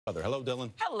Hello,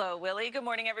 Dylan. Hello, Willie. Good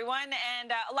morning, everyone.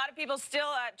 And a lot of people still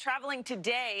traveling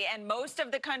today, and most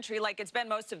of the country, like it's been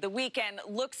most of the weekend,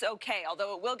 looks okay,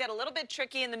 although it will get a little bit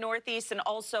tricky in the Northeast and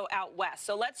also out west.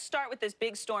 So let's start with this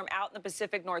big storm out in the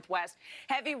Pacific Northwest.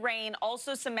 Heavy rain,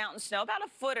 also some mountain snow, about a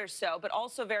foot or so, but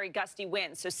also very gusty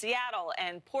winds. So Seattle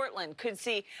and Portland could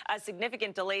see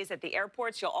significant delays at the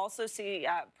airports. You'll also see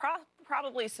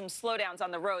probably some slowdowns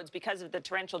on the roads because of the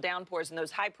torrential downpours, and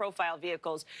those high-profile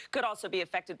vehicles could also be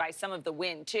affected by some of the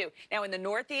wind, too. Now, in the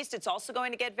Northeast, it's also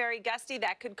going to get very gusty.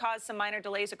 That could cause some minor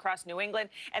delays across New England,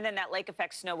 and then that lake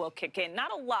effect snow will kick in.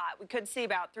 Not a lot. We could see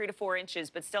about 3 to 4 inches,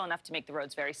 but still enough to make the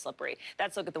roads very slippery.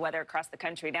 That's a look at the weather across the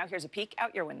country. Now, here's a peek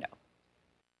out your window.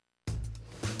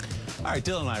 All right,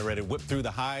 Dylan and I are ready to whip through the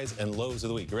highs and lows of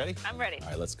the week. You ready? I'm ready. All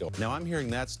right, let's go. Now, I'm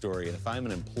hearing that story, and if I'm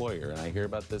an employer and I hear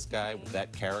about this guy with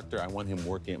that character, I want him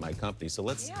working at my company. So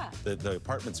let's, the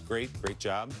apartment's great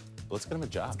job. But let's get him a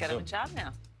job. Let's get him a job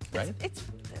now. Right? It's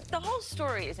the whole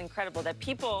story is incredible that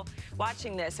people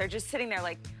watching this are just sitting there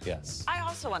like, yes, I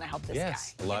also want to help this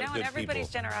guy. A lot of good and everybody's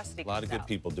people, generosity. A lot of good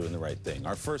people doing the right thing.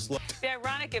 Our first look. It'd be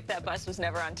ironic if that bus was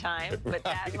never on time, but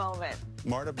that moment.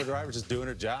 Marta, the driver's just doing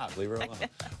her job. Leave her alone.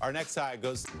 Our next high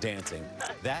goes dancing.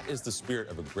 That is the spirit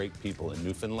of a great people in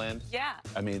Newfoundland. Yeah.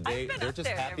 I mean, they're just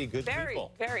happy, good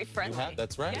people. Very friendly. You have?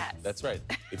 That's right. Yes. That's right.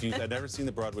 If you've never seen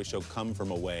the Broadway show Come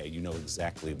From Away, you know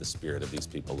exactly the spirit of these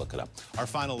people. Look it up. Our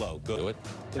final low. Go to it.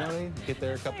 You know what I mean? Get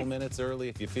there a couple minutes early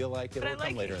if you feel like it, or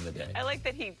come later in the day. I like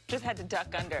that he just had to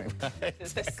duck under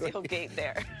the steel gate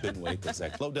there. Couldn't wait a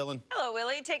sec. Hello, Dylan. Hello,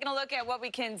 Willie. Taking a look at what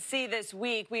we can see this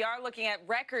week. We are looking at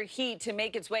record heat to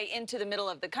make its way into the middle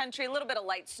of the country. A little bit of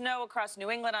light snow across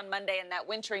New England on Monday, and that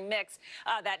wintry mix,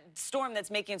 that storm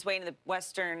that's making its way into the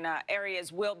western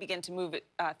areas will begin to move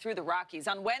through the Rockies.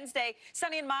 On Wednesday,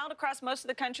 sunny and mild across most of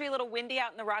the country, a little windy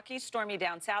out in the Rockies, stormy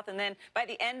down south, and then by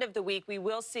the end of the week, we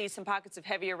will see some pockets of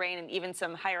heavier rain and even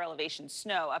some higher elevation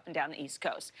snow up and down the East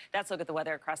Coast. That's a look at the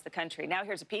weather across the country. Now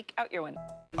here's a peek out your window.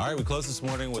 All right, we close this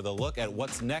morning with a look at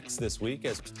what's next this week.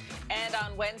 And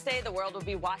on Wednesday, the world will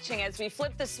be watching as we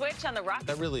flip the switch on the Rockies.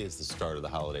 That really is the start of the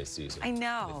holiday season. I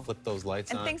know. They flip those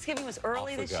lights on. And Thanksgiving was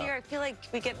early this year. I feel like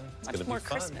we get much more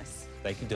Christmas. Thank you, Dylan.